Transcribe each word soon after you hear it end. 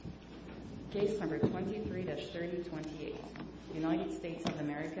Case number 23-3028, United States of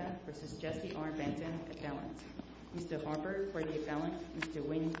America versus Jesse R. Benton, appellant. Mr. Harper for the appellant, Mr.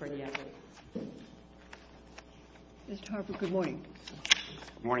 Wynn for the appellate. Mr. Harper, good morning.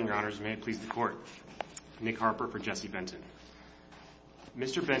 Good morning, Your Honors. May it please the Court. Nick Harper for Jesse Benton.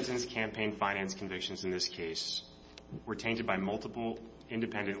 Mr. Benton's campaign finance convictions in this case were tainted by multiple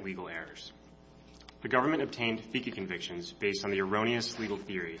independent legal errors. The government obtained FICA convictions based on the erroneous legal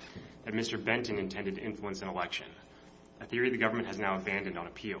theory that Mr. Benton intended to influence an election, a theory the government has now abandoned on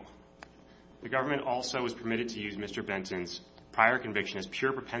appeal. The government also was permitted to use Mr. Benton's prior conviction as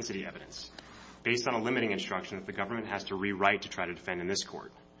pure propensity evidence, based on a limiting instruction that the government has to rewrite to try to defend in this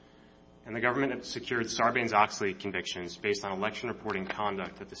court. And the government secured Sarbanes-Oxley convictions based on election reporting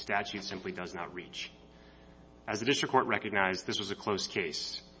conduct that the statute simply does not reach. As the district court recognized, this was a close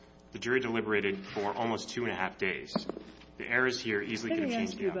case. The jury deliberated for almost 2.5 days. The errors here easily could have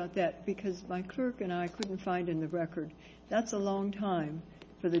changed the outcome. Let me ask you about that, because my clerk and I couldn't find in the record. That's a long time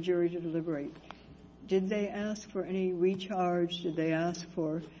for the jury to deliberate. Did they ask for any recharge? Did they ask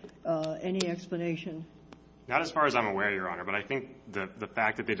for any explanation? Not as far as I'm aware, Your Honor, but I think the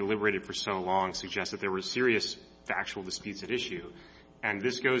fact that they deliberated for so long suggests that there were serious factual disputes at issue. And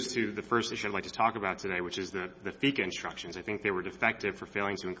this goes to the first issue I'd like to talk about today, which is the FICA instructions. I think they were defective for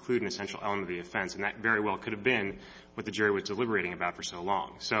failing to include an essential element of the offense, and that very well could have been what the jury was deliberating about for so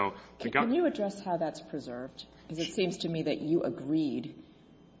long. So Can you address how that's preserved? Because it seems to me that you agreed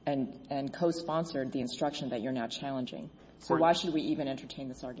and co-sponsored the instruction that you're now challenging. So why should we even entertain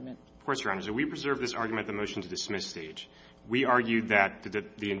this argument? Of course, Your Honor. So we preserved this argument at the motion to dismiss stage. We argued that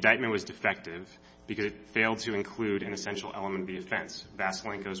the indictment was defective because it failed to include an essential element of the offense,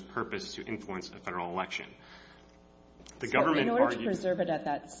 Vasilenko's purpose to influence a federal election. The government in order argued, to preserve it at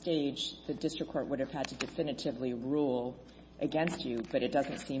that stage, the district court would have had to definitively rule against you, but it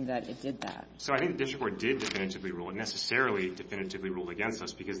doesn't seem that it did that. So I think the district court did definitively rule. It necessarily definitively ruled against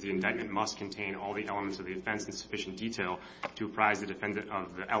us because the indictment must contain all the elements of the offense in sufficient detail to apprise the defendant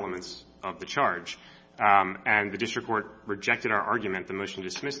of the elements of the charge. And the district court rejected our argument, the motion to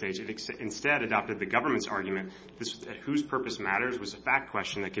dismiss stage. It instead adopted the government's argument that whose purpose matters was a fact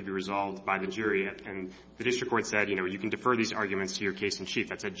question that could be resolved by the jury. And the district court said, you know, you can defer these arguments to your case in chief.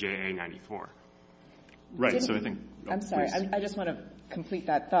 That's at JA 94. Right. So I think I'm sorry. I just want to complete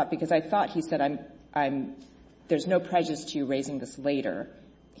that thought because I thought he said there's no prejudice to you raising this later.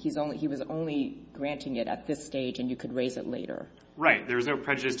 He was only granting it at this stage and you could raise it later. Right. There was no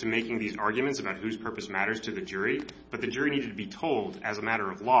prejudice to making these arguments about whose purpose matters to the jury, but the jury needed to be told as a matter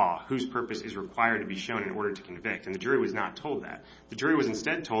of law whose purpose is required to be shown in order to convict. And the jury was not told that. The jury was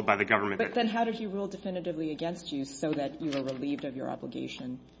instead told by the government But then how did he rule definitively against you so that you were relieved of your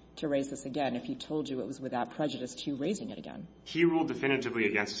obligation to raise this again if he told you it was without prejudice to you raising it again? He ruled definitively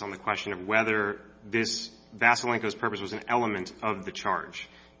against us on the question of whether this Vasilenko's purpose was an element of the charge.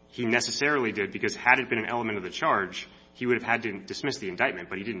 He necessarily did because had it been an element of the charge, he would have had to dismiss the indictment,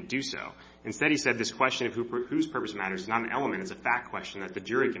 but he didn't do so. Instead, he said this question of whose purpose matters is not an element. It's a fact question that the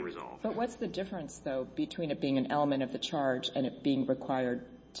jury can resolve. But what's the difference, though, between it being an element of the charge and it being required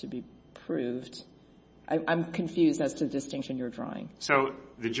to be proved? I'm confused as to the distinction you're drawing. So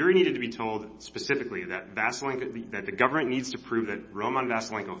the jury needed to be told specifically that that the government needs to prove that Roman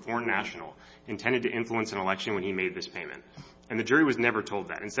Vasilenko, a foreign national, intended to influence an election when he made this payment. And the jury was never told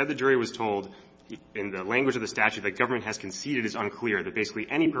that. Instead, the jury was told in the language of the statute that government has conceded is unclear, that basically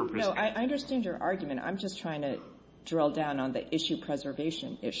any purpose. No, I understand your argument. I'm just trying to drill down on the issue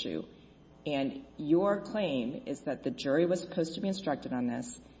preservation issue. And your claim is that the jury was supposed to be instructed on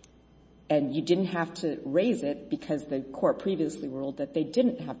this, and you didn't have to raise it because the court previously ruled that they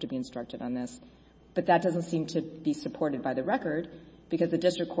didn't have to be instructed on this. But that doesn't seem to be supported by the record because the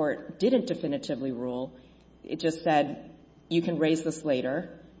district court didn't definitively rule. It just said, you can raise this later,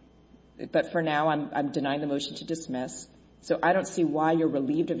 but for now I'm denying the motion to dismiss. So I don't see why you're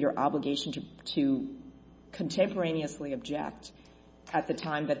relieved of your obligation to contemporaneously object at the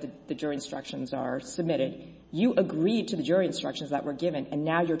time that the jury instructions are submitted. You agreed to the jury instructions that were given, and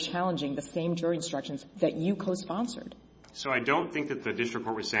now you're challenging the same jury instructions that you co-sponsored. So I don't think that the district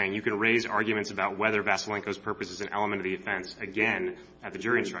court was saying you can raise arguments about whether Vasilenko's purpose is an element of the offense again at the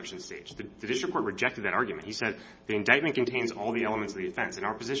jury instruction stage. The district court rejected that argument. He said the indictment contains all the elements of the offense, and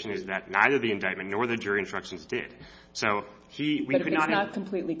our position is that neither the indictment nor the jury instructions did. So we but could if not it's not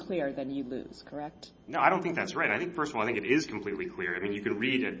completely clear, then you lose, correct? No, I don't think that's right. I think, first of all, I think it is completely clear. I mean, you can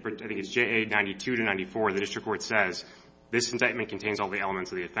read it, I think it's JA 92 to 94, the district court says this indictment contains all the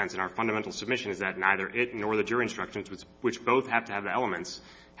elements of the offense, and our fundamental submission is that neither it nor the jury instructions, which both have to have the elements,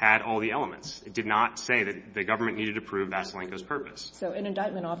 had all the elements. It did not say that the government needed to prove Vasilenko's purpose. So an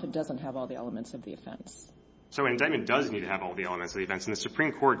indictment often doesn't have all the elements of the offense. So an indictment does need to have all the elements of the offense. And the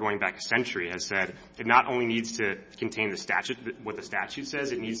Supreme Court, going back a century, has said it not only needs to contain the statute, what the statute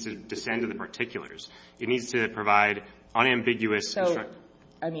says, it needs to descend to the particulars. It needs to provide unambiguous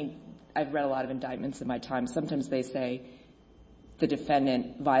I've read a lot of indictments in my time. Sometimes they say the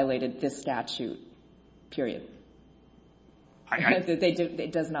defendant violated this statute, period.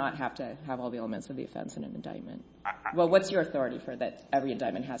 It does not have to have all the elements of the offense in an indictment. Well, what's your authority for that every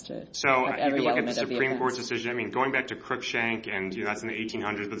indictment has to have every element of the offense? So you can look at the Supreme Court's decision. Going back to Cruikshank, and that's in the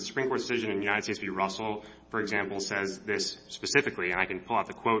 1800s, but the Supreme Court's decision in United States v. Russell, for example, says this specifically, and I can pull out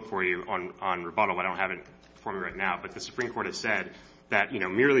the quote for you on rebuttal. I don't have it for me right now, but the Supreme Court has said that,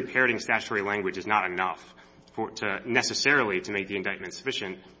 merely parroting statutory language is not enough to make the indictment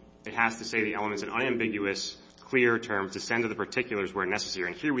sufficient. It has to say the elements in unambiguous, clear terms, descend to the particulars where necessary.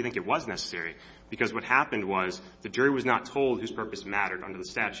 And here we think it was necessary, because what happened was the jury was not told whose purpose mattered under the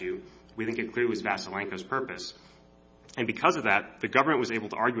statute. We think it clearly was Vasilenko's purpose. And because of that, the government was able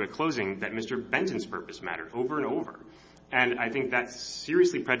to argue at closing that Mr. Benton's purpose mattered over and over. And I think that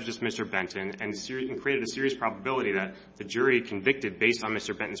seriously prejudiced Mr. Benton and created a serious probability that the jury convicted based on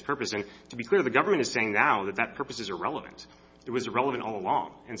Mr. Benton's purpose. And to be clear, the government is saying now that that purpose is irrelevant. It was irrelevant all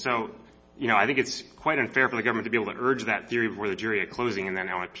along. And so, I think it's quite unfair for the government to be able to urge that theory before the jury at closing and then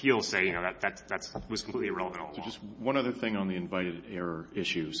on appeal say, that was completely irrelevant all along. So just one other thing on the invited error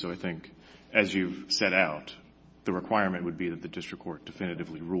issue. So I think, as you've set out, the requirement would be that the district court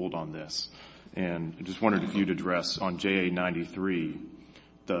definitively ruled on this. And I just wondered if you'd address on JA 93,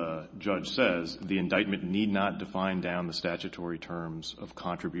 the judge says the indictment need not define down the statutory terms of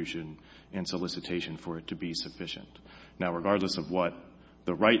contribution and solicitation for it to be sufficient. Now, regardless of what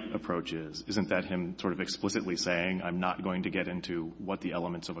the right approach is, isn't that him sort of explicitly saying, I'm not going to get into what the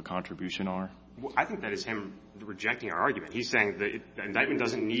elements of a contribution are? Well, I think that is him rejecting our argument. He's saying that the indictment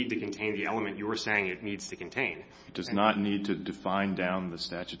doesn't need to contain the element you were saying it needs to contain. It does not need to define down the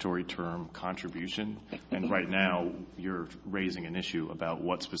statutory term contribution. And right now, you're raising an issue about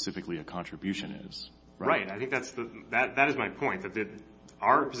what specifically a contribution is. Right. I think that is my point, that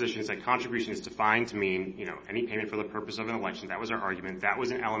our position is that contribution is defined to mean, any payment for the purpose of an election. That was our argument. That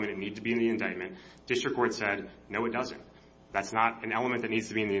was an element that needed to be in the indictment. District court said, no, it doesn't. That's not an element that needs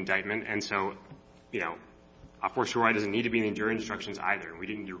to be in the indictment. And so, for sure, it doesn't need to be in the jury instructions either. We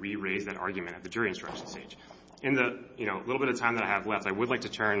didn't need to re-raise that argument at the jury instruction stage. In the, little bit of time that I have left, I would like to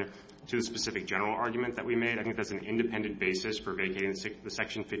turn to the specific general argument that we made. I think that's an independent basis for vacating the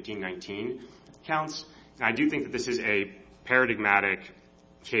Section 1519 counts. And I do think that this is a paradigmatic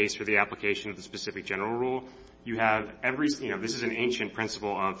case for the application of the specific general rule. You have this is an ancient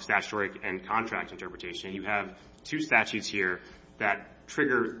principle of statutory and contract interpretation. You have two statutes here that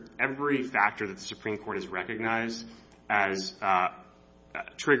trigger every factor that the Supreme Court has recognized as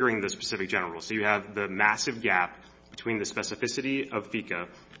triggering the specific general rule. So you have the massive gap between the specificity of FECA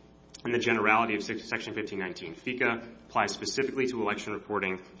and the generality of Section 1519. FECA applies specifically to election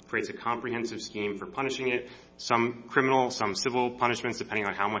reporting, creates a comprehensive scheme for punishing it, some criminal, some civil punishments, depending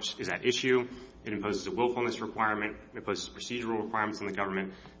on how much is at issue. It imposes a willfulness requirement. It imposes procedural requirements on the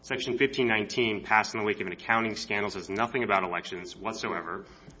government. Section 1519, passed in the wake of an accounting scandal, says nothing about elections whatsoever.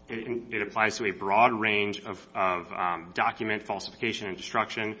 It applies to a broad range of document falsification and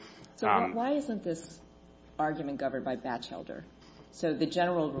destruction. So why isn't this argument governed by Batchelder? So the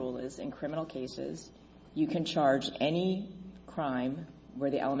general rule is in criminal cases, you can charge any crime where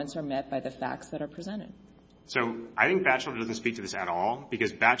the elements are met by the facts that are presented. So I think Batchelder doesn't speak to this at all,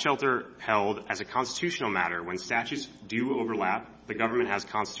 because Batchelder held as a constitutional matter, when statutes do overlap, the government has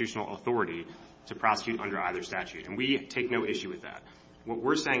constitutional authority to prosecute under either statute. And we take no issue with that. What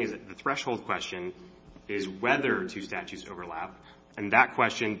we're saying is that the threshold question is whether two statutes overlap. And that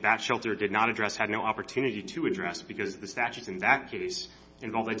question, Batchelder did not address, had no opportunity to address, because the statutes in that case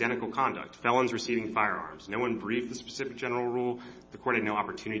involved identical conduct, felons receiving firearms. No one briefed the specific general rule. The court had no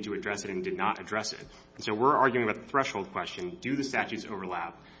opportunity to address it and did not address it. And so we're arguing about the threshold question. Do the statutes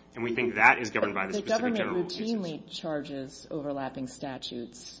overlap? And we think that is governed by the specific general rule. The government routinely charges overlapping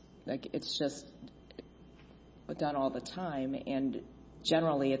statutes. Like, it's just done all the time. And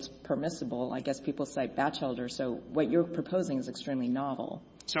generally, it's permissible. I guess people cite Batchelder. So what you're proposing is extremely novel.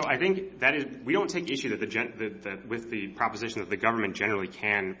 So I think that is, we don't take issue that with the proposition that the government generally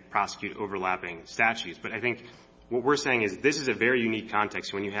can prosecute overlapping statutes. But I think what we're saying is this is a very unique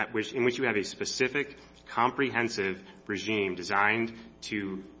context in which you have a specific, comprehensive regime designed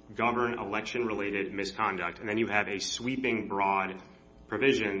to govern election-related misconduct, and then you have a sweeping, broad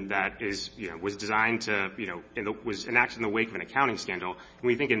provision that was designed to, was enacted in the wake of an accounting scandal. And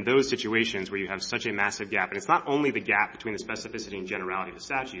we think in those situations where you have such a massive gap, and it's not only the gap between the specificity and generality of the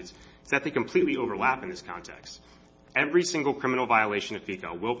statutes, it's that they completely overlap in this context. Every single criminal violation of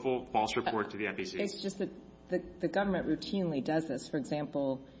FECA, willful false report to the FEC. It's just that the government routinely does this. For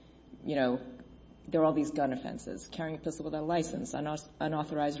example, there are all these gun offenses, carrying a pistol without a license,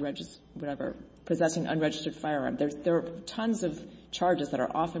 unauthorized possessing unregistered firearm. There are tons of charges that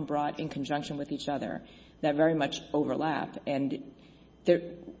are often brought in conjunction with each other that very much overlap. And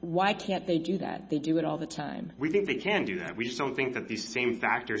why can't they do that? They do it all the time. We think they can do that. We just don't think that these same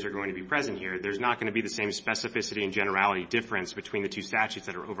factors are going to be present here. There's not going to be the same specificity and generality difference between the two statutes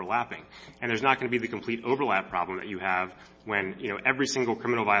that are overlapping. And there's not going to be the complete overlap problem that you have when, every single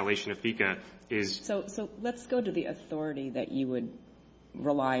criminal violation of FECA is. So let's go to the authority that you would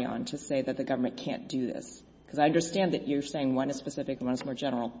rely on to say that the government can't do this. Because I understand that you're saying one is specific and one is more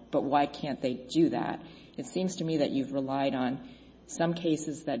general, but why can't they do that? It seems to me that you've relied on some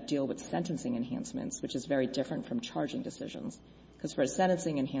cases that deal with sentencing enhancements, which is very different from charging decisions. Because for a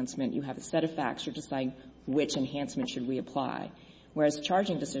sentencing enhancement, you have a set of facts. You're deciding which enhancement should we apply. Whereas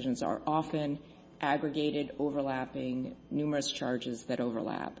charging decisions are often aggregated, overlapping, numerous charges that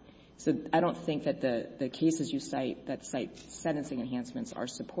overlap. So I don't think that the cases you cite that cite sentencing enhancements are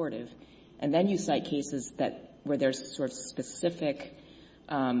supportive. And then you cite cases where there's sort of specific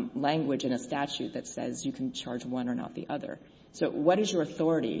language in a statute that says you can charge one or not the other. So what is your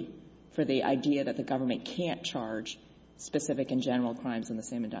authority for the idea that the government can't charge specific and general crimes in the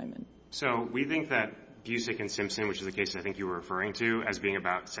same indictment? So we think that Busick and Simpson, which is the case I think you were referring to as being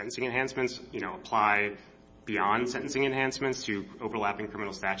about sentencing enhancements, apply beyond sentencing enhancements to overlapping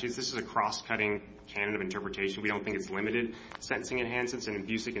criminal statutes. This is a cross-cutting canon of interpretation. We don't think it's limited to sentencing enhancements. And in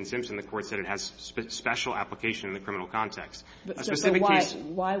Busick and Simpson, the Court said it has special application in the criminal context.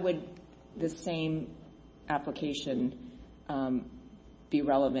 Why would the same application be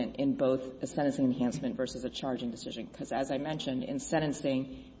relevant in both a sentencing enhancement versus a charging decision? Because as I mentioned, in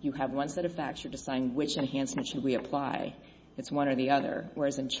sentencing, you have one set of facts. You're deciding which enhancement should we apply. It's one or the other.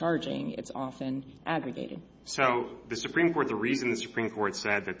 Whereas in charging, it's often aggregated. So the reason the Supreme Court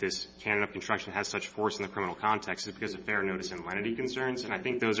said that this canon of construction has such force in the criminal context is because of fair notice and lenity concerns. And I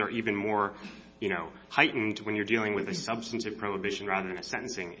think those are even more, heightened when you're dealing with a substantive prohibition rather than a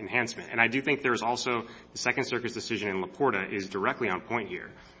sentencing enhancement. And I do think there's also the Second Circuit's decision in Laporta is directly on point here,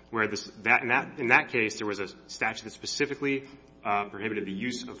 where in that case there was a statute that specifically prohibited the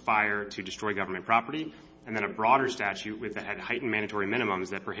use of fire to destroy government property, and then a broader statute that had heightened mandatory minimums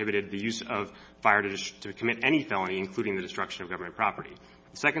that prohibited the use of fire to commit any felony, including the destruction of government property.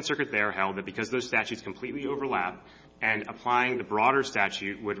 The Second Circuit there held that because those statutes completely overlap, and applying the broader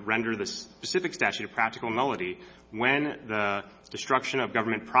statute would render the specific statute a practical nullity, when the destruction of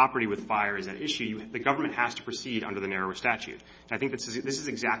government property with fire is at issue, the government has to proceed under the narrower statute. And I think this is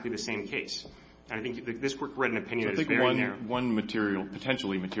exactly the same case. And I think this Court read an opinion that is very narrow. One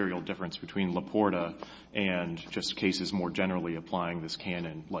potentially material difference between Laporta and just cases more generally applying this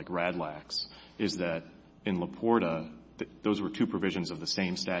canon like Radlax is that in Laporta, those were two provisions of the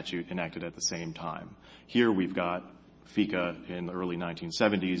same statute enacted at the same time. Here we've got FECA in the early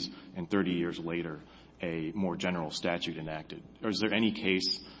 1970s, and 30 years later, a more general statute enacted. Is there any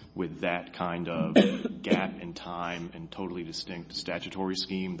case with that kind of gap in time and totally distinct statutory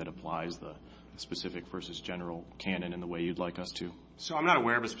scheme that applies the specific versus general canon in the way you'd like us to? So I'm not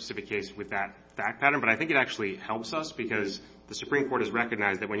aware of a specific case with that fact pattern, but I think it actually helps us because the Supreme Court has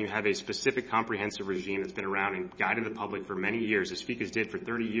recognized that when you have a specific comprehensive regime that's been around and guided the public for many years, as FECA's did for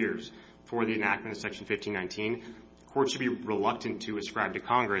 30 years for the enactment of Section 1519, courts should be reluctant to ascribe to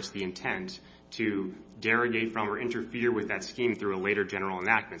Congress the intent to derogate from or interfere with that scheme through a later general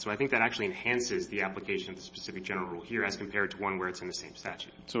enactment. So I think that actually enhances the application of the specific general rule here as compared to one where it's in the same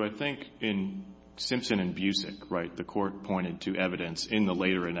statute. So I think in Simpson and Busick, right, the Court pointed to evidence in the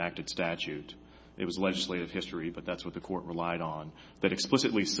later enacted statute. It was legislative history, but that's what the Court relied on, that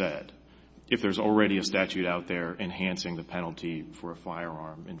explicitly said if there's already a statute out there enhancing the penalty for a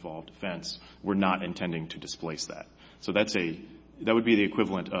firearm-involved offense, we're not intending to displace that. So that would be the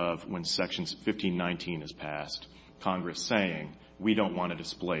equivalent of when Section 1519 is passed, Congress saying we don't want to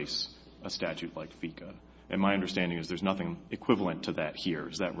displace a statute like FECA. And my understanding is there's nothing equivalent to that here.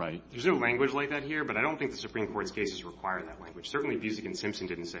 Is that right? There's no language like that here, but I don't think the Supreme Court's cases require that language. Certainly Busick and Simpson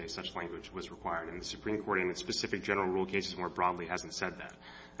didn't say such language was required, and the Supreme Court in its specific general rule cases more broadly hasn't said that.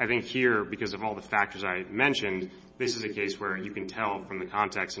 I think here, because of all the factors I mentioned, this is a case where you can tell from the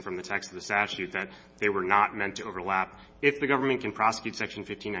context and from the text of the statute that they were not meant to overlap. If the government can prosecute Section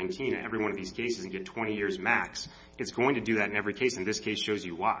 1519 in every one of these cases and get 20 years max, it's going to do that in every case, and this case shows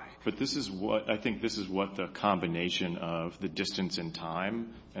you why. But I think this is what the combination of the distance in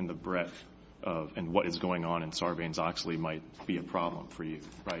time and the breadth of and what is going on in Sarbanes-Oxley might be a problem for you,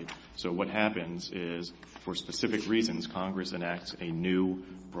 right? So what happens is, for specific reasons, Congress enacts a new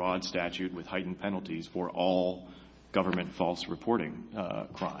broad statute with heightened penalties for all government false reporting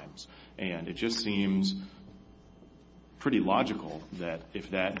crimes. And it just seems pretty logical that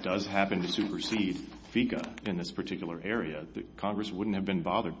if that does happen to supersede FICA in this particular area, that Congress wouldn't have been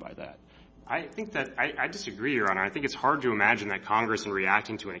bothered by that. I think that I disagree, Your Honor. I think it's hard to imagine that Congress, in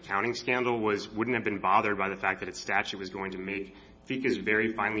reacting to an accounting scandal, wouldn't have been bothered by the fact that its statute was going to make FICA's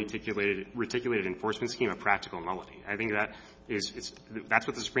very finely reticulated enforcement scheme a practical nullity. I think that's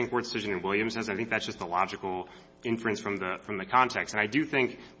what the Supreme Court decision in Williams says. I think that's just the logical inference from the context. And I do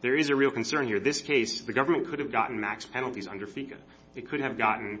think there is a real concern here. This case, the government could have gotten max penalties under FICA. It could have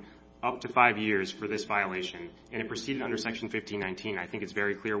gotten up to 5 years for this violation, and it proceeded under Section 1519. I think it's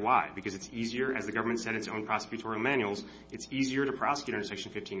very clear why. Because it's easier, as the government said in its own prosecutorial manuals, it's easier to prosecute under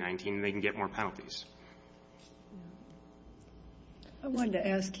Section 1519 and they can get more penalties. I wanted to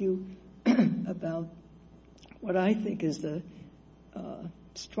ask you about what I think is the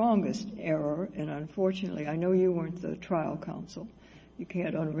strongest error, and unfortunately, I know you weren't the trial counsel. You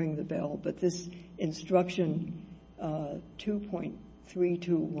can't unring the bell, but this instruction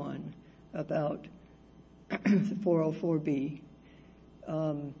 2.321 about the 404B,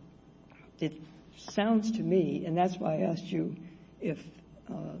 it sounds to me, and that's why I asked you if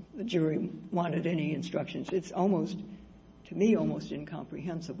the jury wanted any instructions. It's almost, to me, almost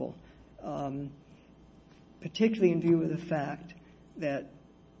incomprehensible, particularly in view of the fact that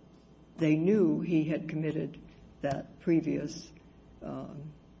they knew he had committed that previous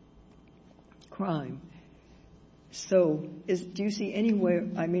crime. So do you see anywhere,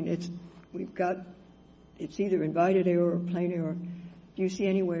 I mean, it's either invited error or plain error. Do you see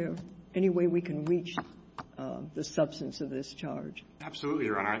any way we can reach the substance of this charge? Absolutely,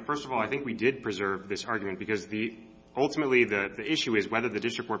 Your Honor. First of all, I think we did preserve this argument because ultimately the issue is whether the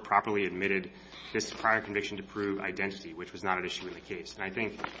district court properly admitted this prior conviction to prove identity, which was not an issue in the case. And I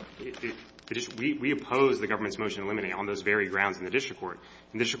think we opposed the government's motion to eliminate on those very grounds in the district court.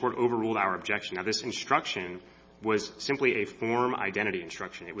 And the district court overruled our objection. Now, this instruction was simply a form identity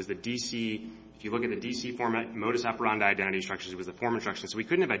instruction. It was the D.C. If you look at the D.C. format, modus operandi identity instructions, it was the form instruction. So we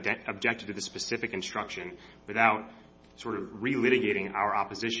couldn't have objected to the specific instruction without sort of relitigating our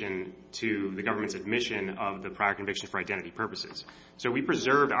opposition to the government's admission of the prior conviction for identity purposes. So we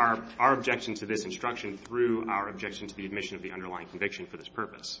preserved our objection to this instruction through our objection to the admission of the underlying conviction for this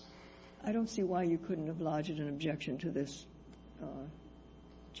purpose. I don't see why you couldn't have lodged an objection to this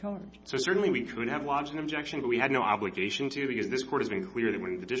charge. So certainly we could have lodged an objection, but we had no obligation to, because this court has been clear that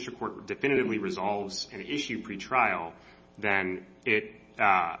when the district court definitively resolves an issue pre-trial, then it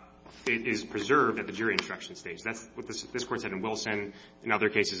is preserved at the jury instruction stage. That's what this court said in Wilson and other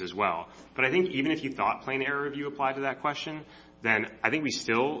cases as well. But I think even if you thought plain error review applied to that question, then I think we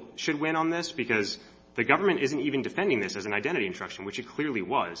still should win on this because the government isn't even defending this as an identity instruction, which it clearly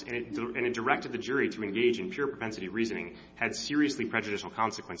was, and it directed the jury to engage in pure propensity reasoning, had seriously prejudicial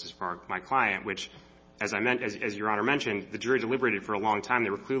consequences for my client, which, as Your Honor mentioned, the jury deliberated for a long time.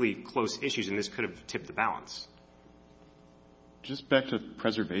 There were clearly close issues, and this could have tipped the balance. Just back to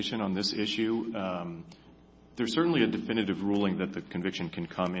preservation on this issue, there's certainly a definitive ruling that the conviction can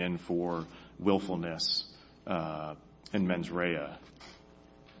come in for willfulness and mens rea.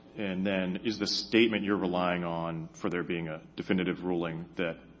 And then is the statement you're relying on for there being a definitive ruling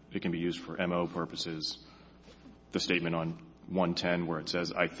that it can be used for MO purposes, the statement on 110 where it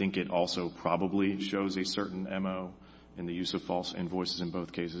says, I think it also probably shows a certain MO in the use of false invoices in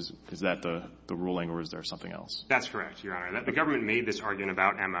both cases? Is that the ruling, or is there something else? That's correct, Your Honor. The government made this argument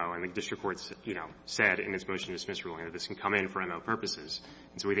about MO, and the district court, said in its motion to dismiss ruling that this can come in for MO purposes.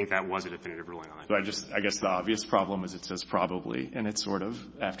 And so we think that was a definitive ruling on that. So I guess the obvious problem is it says probably, and it's sort of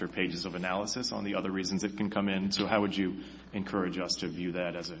after pages of analysis on the other reasons it can come in. So how would you encourage us to view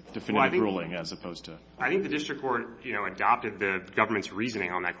that as a definitive ruling as opposed to? I think the district court, adopted the government's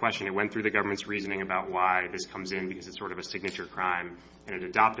reasoning on that question. It went through the government's reasoning about why this comes in because it's sort of a signature crime, and it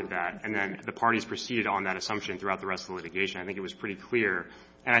adopted that. And then the parties proceeded on that assumption throughout the rest of the litigation. I think it was pretty clear.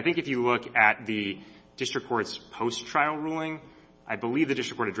 And I think if you look at the district court's post-trial ruling, I believe the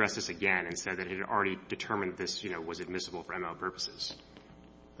district court addressed this again and said that it had already determined this, was admissible for MO purposes.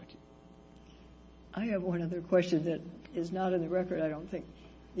 Thank you. I have one other question that is not in the record, I don't think.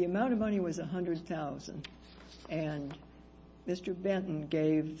 the amount of money was $100,000, and Mr. Benton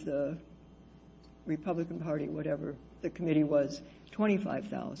gave the Republican Party, whatever the committee was,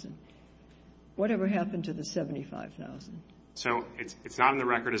 $25,000. Whatever happened to the $75,000? So it's not in the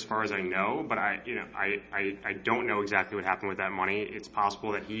record as far as I know, but I don't know exactly what happened with that money. It's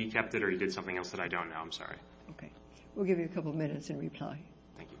possible that he kept it or he did something else that I don't know. I'm sorry. Okay. We'll give you a couple minutes in reply.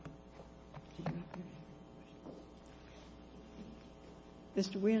 Thank you.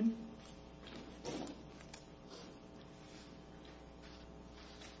 Mr. Wynn?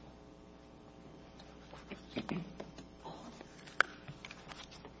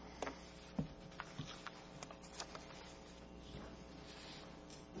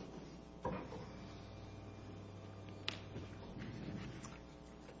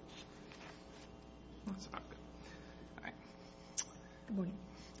 Good morning.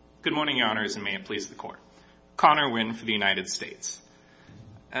 Good morning, Your Honors, and may it please the Court. Connor Wynn for the United States.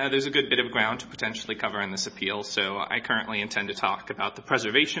 There's a good bit of ground to potentially cover in this appeal, so I currently intend to talk about the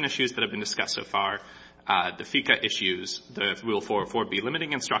preservation issues that have been discussed so far, the FICA issues, the Rule 404B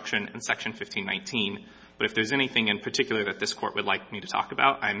limiting instruction, and Section 1519. But if there's anything in particular that this Court would like me to talk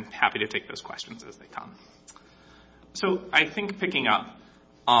about, I'm happy to take those questions as they come. So I think picking up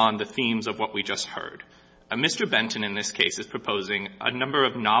on the themes of what we just heard, Mr. Benton in this case is proposing a number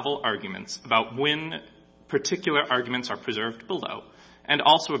of novel arguments about when particular arguments are preserved below, and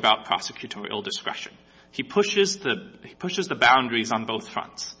also about prosecutorial discretion. He pushes the boundaries on both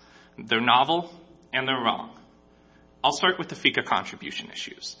fronts. They're novel and they're wrong. I'll start with the FICA contribution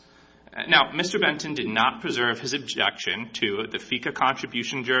issues. Now, Mr. Benton did not preserve his objection to the FICA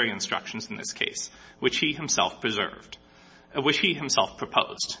contribution jury instructions in this case, which he himself proposed.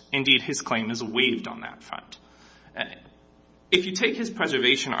 Indeed, his claim is waived on that front. If you take his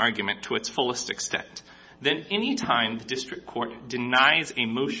preservation argument to its fullest extent, then any time the district court denies a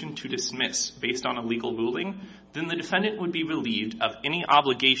motion to dismiss based on a legal ruling, then the defendant would be relieved of any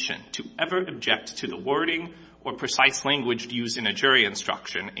obligation to ever object to the wording or precise language used in a jury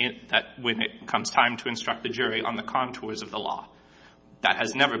instruction that when it comes time to instruct the jury on the contours of the law. That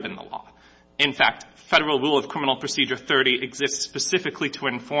has never been the law. In fact, Federal Rule of Criminal Procedure 30 exists specifically to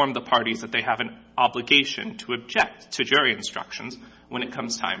inform the parties that they have an obligation to object to jury instructions when it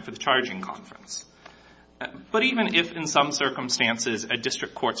comes time for the charging conference. But even if in some circumstances a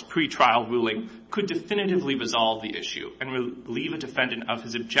district court's pretrial ruling could definitively resolve the issue and relieve a defendant of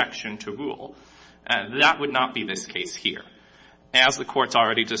his objection to rule, that would not be this case here. As the court's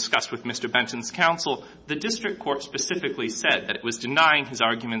already discussed with Mr. Benton's counsel, the district court specifically said that it was denying his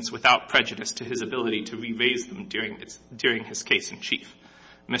arguments without prejudice to his ability to re-raise them during his case in chief.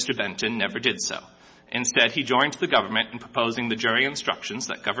 Mr. Benton never did so. Instead, he joined the government in proposing the jury instructions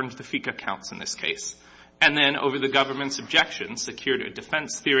that governed the FICA counts in this case, and then, over the government's objection, secured a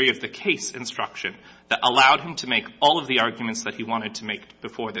defense theory of the case instruction that allowed him to make all of the arguments that he wanted to make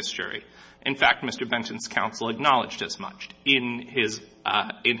before this jury. In fact, Mr. Benton's counsel acknowledged as much in his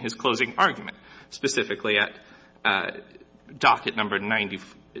closing argument, specifically at docket number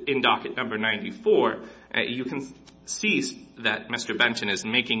 94. You can see that Mr.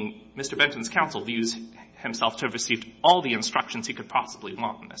 Benton's counsel views himself to have received all the instructions he could possibly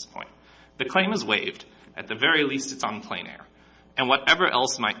want at this point. The claim is waived. At the very least, it's on plain air. And whatever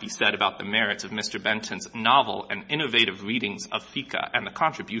else might be said about the merits of Mr. Benton's novel and innovative readings of FICA and the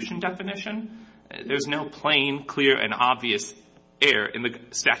contribution definition, there's no plain, clear, and obvious error in the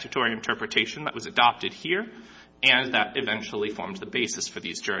statutory interpretation that was adopted here and that eventually formed the basis for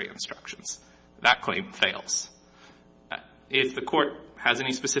these jury instructions. That claim fails. If the court has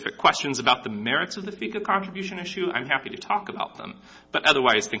any specific questions about the merits of the FICA contribution issue, I'm happy to talk about them, but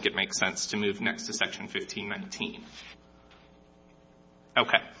otherwise think it makes sense to move next to Section 1519.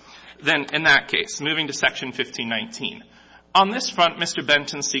 Okay. Then, in that case, moving to Section 1519. On this front, Mr.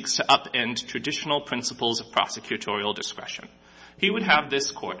 Benton seeks to upend traditional principles of prosecutorial discretion. He would have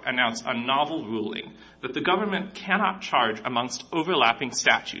this court announce a novel ruling that the government cannot charge amongst overlapping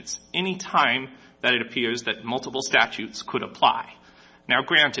statutes any time that it appears that multiple statutes could apply. Now,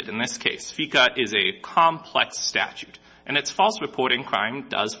 granted, in this case, FICA is a complex statute, and its false reporting crime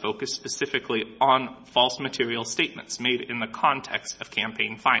does focus specifically on false material statements made in the context of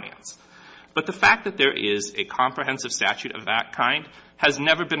campaign finance. But the fact that there is a comprehensive statute of that kind has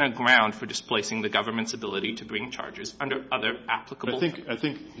never been a ground for displacing the government's ability to bring charges under other applicable. I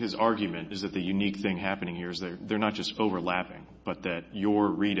think his argument is that the unique thing happening here is they're not just overlapping, but that your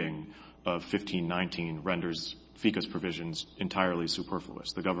reading of 1519 renders FICA's provisions entirely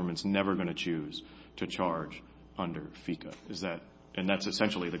superfluous. The government's never going to choose to charge under FICA. Is that And that's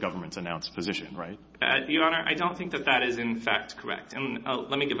essentially the government's announced position, right? Your Honor, I don't think that that is in fact correct. And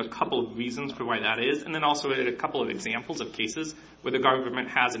let me give a couple of reasons for why that is, and then also a couple of examples of cases where the government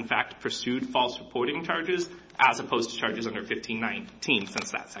has in fact pursued false reporting charges as opposed to charges under 1519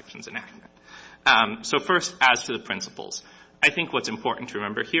 since that section's enactment. So first, as to the principles, I think what's important to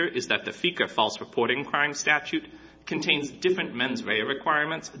remember here is that the FICA false reporting crime statute contains different mens rea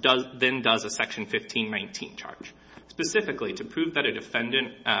requirements than does a Section 1519 charge. Specifically, to prove that a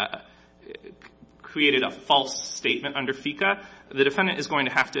defendant created a false statement under FICA, the defendant is going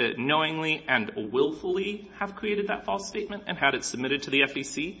to have to knowingly and willfully have created that false statement and had it submitted to the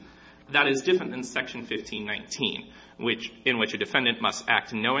FEC. That is different than Section 1519, in which a defendant must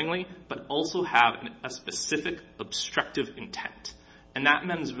act knowingly but also have a specific obstructive intent. And that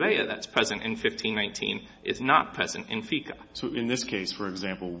mens rea that's present in 1519 is not present in FICA. So in this case, for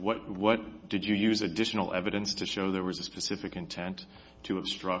example, what did you use additional evidence to show there was a specific intent to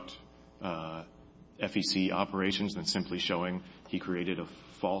obstruct FEC operations than simply showing he created a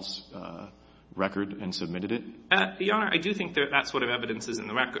false record and submitted it? Your Honor, I do think that sort of evidence is in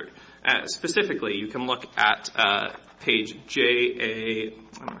the record. Specifically, you can look at page JA.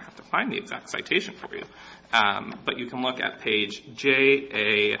 I'm going to have to find the exact citation for you. But you can look at page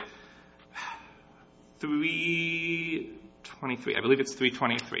JA 323. I believe it's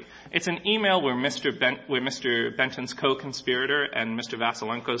 323. It's an email where Mr. Benton's co-conspirator and Mr.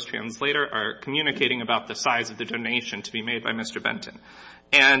 Vasilenko's translator are communicating about the size of the donation to be made by Mr. Benton.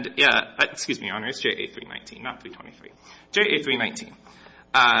 And, excuse me, Your Honor, it's JA 319, not 323. JA 319.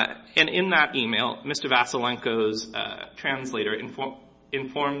 And in that email, Mr. Vasilenko's translator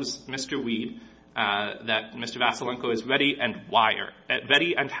informs Mr. Weed that Mr. Vasilenko is ready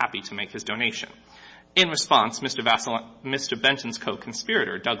and happy to make his donation. In response, Mr. Benton's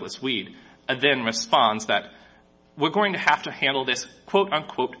co-conspirator, Douglas Weed, then responds that we're going to have to handle this, quote,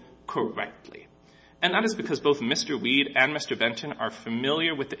 unquote, correctly. And that is because both Mr. Weed and Mr. Benton are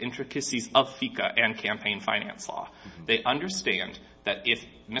familiar with the intricacies of FICA and campaign finance law. They understand that if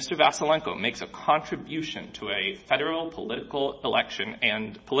Mr. Vasilenko makes a contribution to a federal political election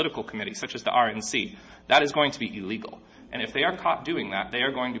and political committee, such as the RNC, that is going to be illegal. And if they are caught doing that, they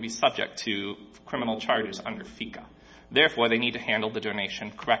are going to be subject to criminal charges under FICA. Therefore, they need to handle the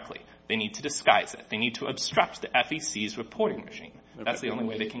donation correctly. They need to disguise it. They need to obstruct the FEC's reporting regime. That's the only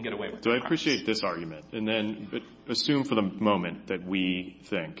way they can get away with it. So I appreciate this argument. And then assume for the moment that we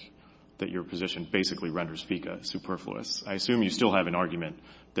think that your position basically renders FICA superfluous. I assume you still have an argument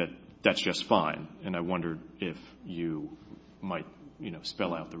that that's just fine. And I wondered if you might,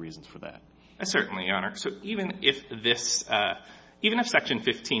 spell out the reasons for that. Certainly, Your Honor. So even if Section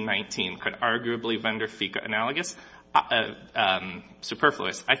 1519 could arguably render FICA analogous,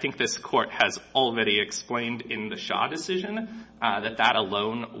 superfluous, I think this Court has already explained in the Shaw decision that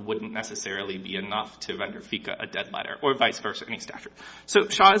alone wouldn't necessarily be enough to render FICA a dead letter, or vice versa, any statute. So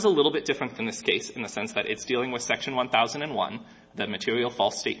Shaw is a little bit different than this case in the sense that it's dealing with Section 1001, the material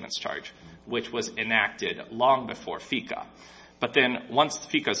false statements charge, which was enacted long before FICA. But then once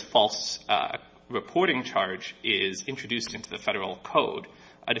FICA's false reporting charge is introduced into the federal code,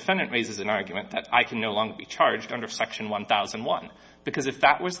 a defendant raises an argument that I can no longer be charged under Section 1001, because if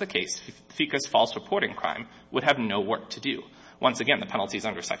that was the case, FICA's false reporting crime would have no work to do. Once again, the penalties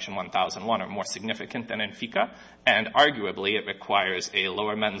under Section 1001 are more significant than in FICA, and arguably it requires a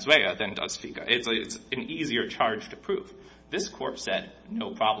lower mens rea than does FICA. It's an easier charge to prove. This Court said,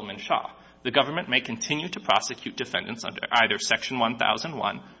 no problem in Shaw. The government may continue to prosecute defendants under either Section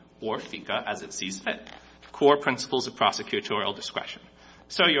 1001 or FICA as it sees fit. Core principles of prosecutorial discretion.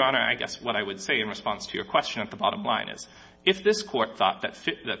 So, Your Honor, I guess what I would say in response to your question at the bottom line is, if this Court thought that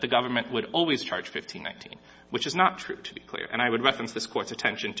the government would always charge 1519, which is not true, to be clear, and I would reference this Court's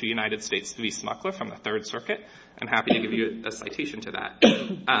attention to United States v. Smuckler from the Third Circuit. I'm happy to give you a citation to that.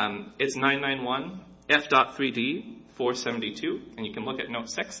 It's 991 F.3D 472, and you can look at Note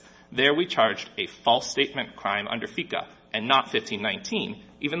 6. There we charged a false statement crime under FICA and not 1519,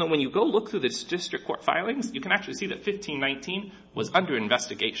 even though when you go look through the district court filings, you can actually see that 1519 was under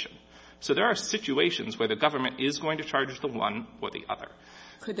investigation. So there are situations where the government is going to charge the one or the other.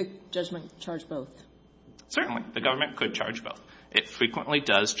 Could the judgment charge both? Certainly. The government could charge both. It frequently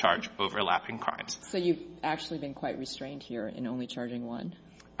does charge overlapping crimes. So you've actually been quite restrained here in only charging one?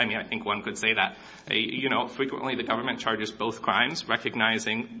 I mean, I think one could say that. Frequently the government charges both crimes,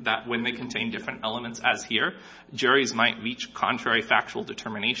 recognizing that when they contain different elements as here, juries might reach contrary factual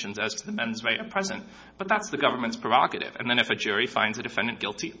determinations as to the mens rea present. But that's the government's prerogative. And then if a jury finds a defendant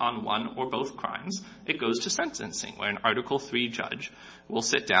guilty on one or both crimes, it goes to sentencing, where an Article III judge will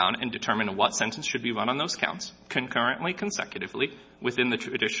sit down and determine what sentence should be run on those counts, concurrently, consecutively, within the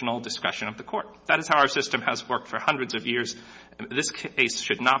traditional discretion of the court. That is how our system has worked for hundreds of years. This case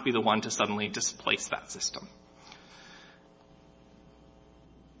should not be the one to suddenly displace that system.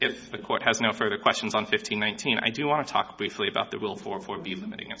 If the court has no further questions on 1519, I do want to talk briefly about the Rule 404B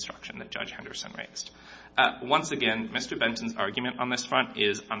limiting instruction that Judge Henderson raised. Once again, Mr. Benton's argument on this front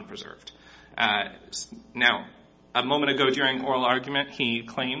is unpreserved. Now, a moment ago during oral argument, he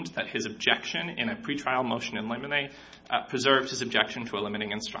claimed that his objection in a pretrial motion in limine preserved his objection to a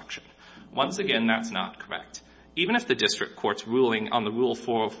limiting instruction. Once again, that's not correct. Even if the district court's ruling on the Rule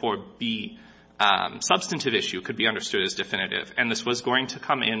 404B substantive issue could be understood as definitive, and this was going to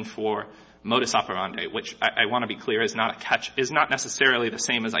come in for modus operandi, which I want to be clear is not necessarily the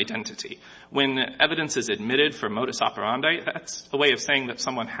same as identity. When evidence is admitted for modus operandi, that's a way of saying that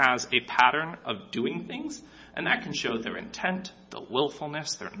someone has a pattern of doing things, and that can show their intent, their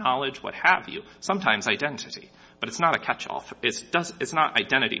willfulness, their knowledge, what have you, sometimes identity. But it's not a catch-all. It's not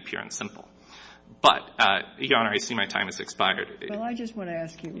identity pure and simple. But, Your Honor, I see my time has expired. Well, I just want to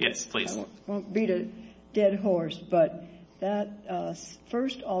ask you. Yes, please. I won't beat a dead horse, but that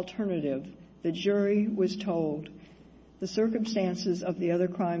first alternative, the jury was told the circumstances of the other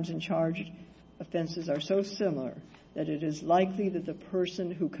crimes and charged offenses are so similar that it is likely that the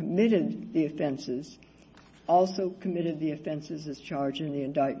person who committed the offenses also committed the offenses as charged in the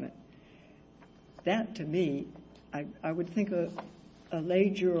indictment. That, to me, I would think a lay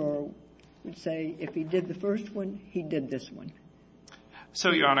juror would say if he did the first one, he did this one.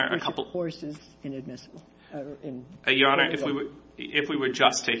 So, Your Honor, which, of course, is inadmissible. Your Honor, if we were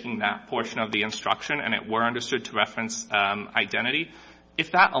just taking that portion of the instruction and it were understood to reference identity,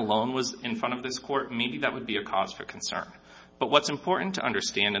 if that alone was in front of this court, maybe that would be a cause for concern. But what's important to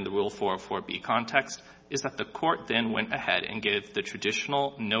understand in the Rule 404B context is that the court then went ahead and gave the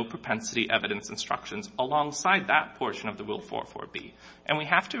traditional no propensity evidence instructions alongside that portion of the Rule 404B. And we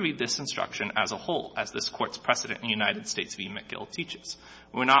have to read this instruction as a whole, as this court's precedent in United States v. McGill teaches.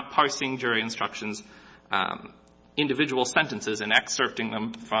 We're not parsing jury instructions, individual sentences, and excerpting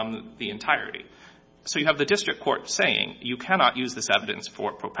them from the entirety. So you have the district court saying you cannot use this evidence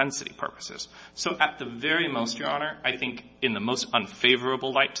for propensity purposes. So at the very most, Your Honor, I think in the most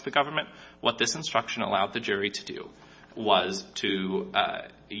unfavorable light to the government, what this instruction allowed the jury to do was to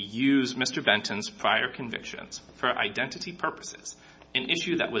use Mr. Benton's prior convictions for identity purposes, an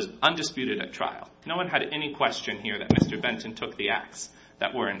issue that was undisputed at trial. No one had any question here that Mr. Benton took the acts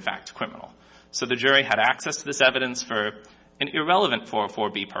that were, in fact, criminal. So the jury had access to this evidence for an irrelevant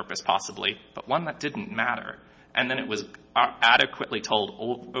 404B purpose, possibly, but one that didn't matter. And then it was adequately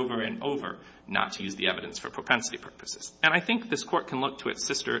told over and over not to use the evidence for propensity purposes. And I think this court can look to its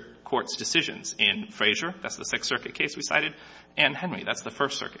sister court's decisions in Frazier, that's the Sixth Circuit case we cited, and Henry, that's the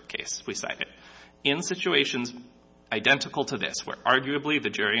First Circuit case we cited. In situations identical to this, where arguably the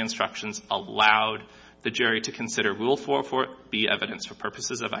jury instructions allowed the jury to consider Rule 404B evidence for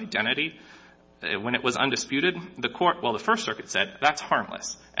purposes of identity, when it was undisputed, the First Circuit said that's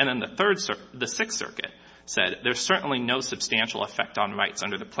harmless. And then the Sixth Circuit said there's certainly no substantial effect on rights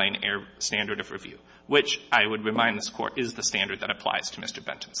under the plain air standard of review, which I would remind this court is the standard that applies to Mr.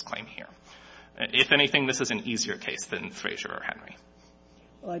 Benton's claim here. If anything, this is an easier case than Frazier or Henry.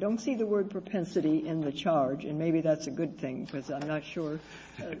 Well, I don't see the word propensity in the charge, and maybe that's a good thing because I'm not sure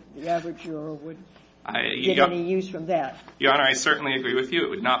the average juror would get any use from that. Your Honor, I certainly agree with you. It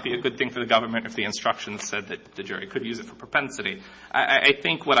would not be a good thing for the government if the instructions said that the jury could use it for propensity. I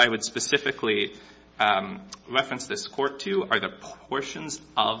think what I would specifically reference this court to are the portions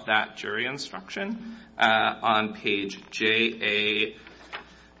of that jury instruction on page JA.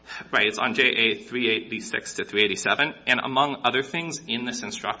 Right, it's on JA 386 to 387. And among other things in this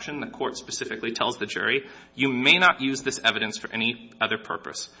instruction, the court specifically tells the jury, you may not use this evidence for any other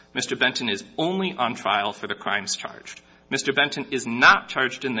purpose. Mr. Benton is only on trial for the crimes charged. Mr. Benton is not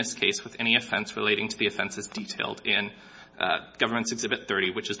charged in this case with any offense relating to the offenses detailed in Government's Exhibit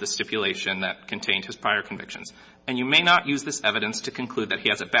 30, which is the stipulation that contained his prior convictions. And you may not use this evidence to conclude that he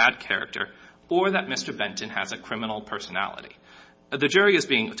has a bad character or that Mr. Benton has a criminal personality. the jury is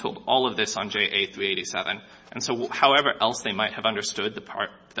being told all of this on JA 387. And so however else they might have understood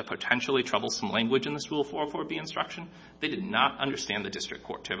the potentially troublesome language in this Rule 404B instruction, they did not understand the district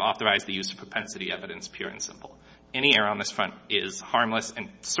court to have authorized the use of propensity evidence, pure and simple. Any error on this front is harmless and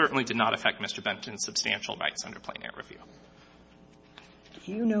certainly did not affect Mr. Benton's substantial rights under plain error review.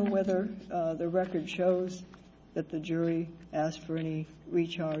 Do you know whether the record shows that the jury asked for any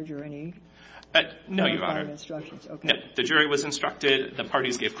recharge or any no, Your Honor. Instructions? Okay. No, the jury was instructed. The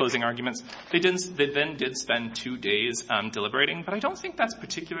parties gave closing arguments. They then did spend 2 days deliberating, but I don't think that's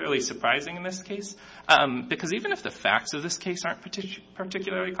particularly surprising in this case, because even if the facts of this case aren't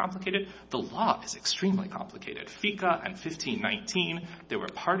particularly complicated, the law is extremely complicated. FICA and 1519, there were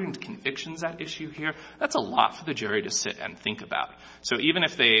pardoned convictions at issue here. That's a lot for the jury to sit and think about. So even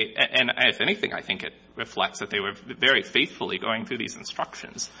if they, and if anything, I think it reflects that they were very faithfully going through these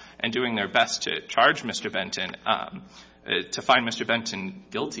instructions and doing their best to charge Mr. Benton, to find Mr. Benton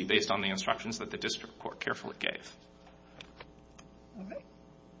guilty based on the instructions that the district court carefully gave. All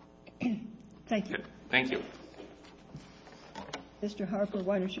right. Thank you. Thank you. Mr. Harper,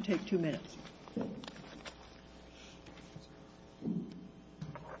 why don't you take 2 minutes?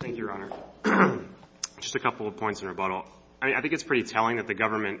 Thank you, Your Honor. Just a couple of points in rebuttal. I think it's pretty telling that the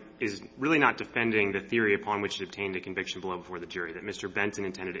government is really not defending the theory upon which it obtained a conviction below before the jury, that Mr. Benton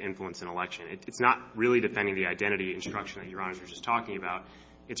intended to influence an election. It's not really defending the identity instruction that Your Honors were just talking about.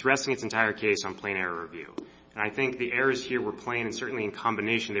 It's resting its entire case on plain error review. And I think the errors here were plain, and certainly in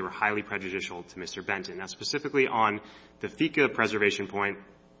combination they were highly prejudicial to Mr. Benton. Now, specifically on the FICA preservation point,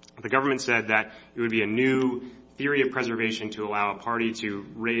 the government said that it would be a new theory of preservation to allow a party to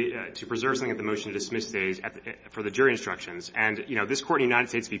preserve something at the motion to dismiss stage for the jury instructions. And, you know, this court in the United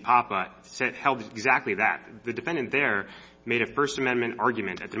States v. Papa held exactly that. The defendant there made a First Amendment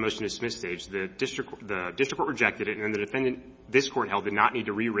argument at the motion to dismiss stage. The district court rejected it, and then this court held did not need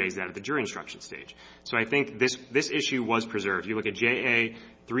to re-raise that at the jury instruction stage. So I think this issue was preserved. You look at JA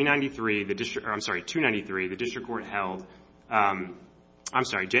 393, 293, the district court held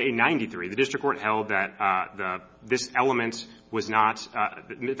JA 93, the district court held that this element was not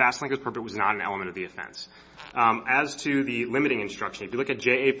vast length of purpose was not an element of the offense. As to the limiting instruction, if you look at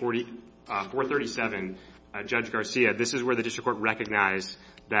JA 437, Judge Garcia, this is where the district court recognized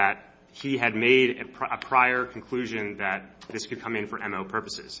that he had made a prior conclusion that this could come in for MO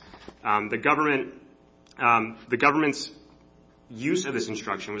purposes. The government's use of this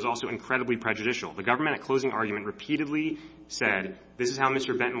instruction was also incredibly prejudicial. The government at closing argument repeatedly said, this is how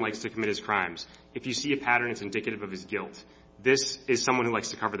Mr. Benton likes to commit his crimes. If you see a pattern, it's indicative of his guilt. This is someone who likes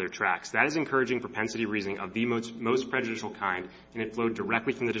to cover their tracks. That is encouraging propensity reasoning of the most prejudicial kind, and it flowed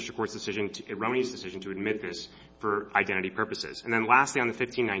directly from the district court's erroneous decision to admit this for identity purposes. And then lastly, on the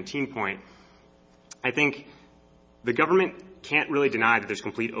 1519 point, I think the government can't really deny that there's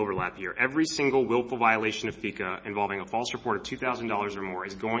complete overlap here. Every single willful violation of FICA involving a false report of $2,000 or more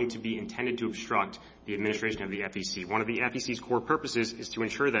is going to be intended to obstruct the administration of the FEC. One of the FEC's core purposes is to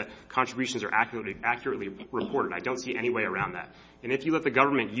ensure that contributions are accurately reported. I don't see any way around that. And if you let the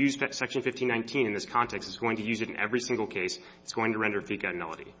government use Section 1519 in this context, it's going to use it in every single case. It's going to render FICA a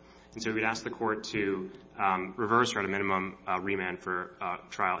nullity. And so we'd ask the court to reverse or at a minimum remand for a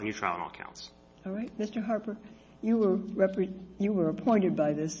new trial on all counts. All right. Mr. Harper, you were appointed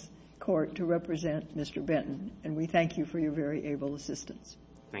by this court to represent Mr. Benton, and we thank you for your very able assistance.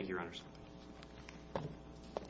 Thank you, Your Honors.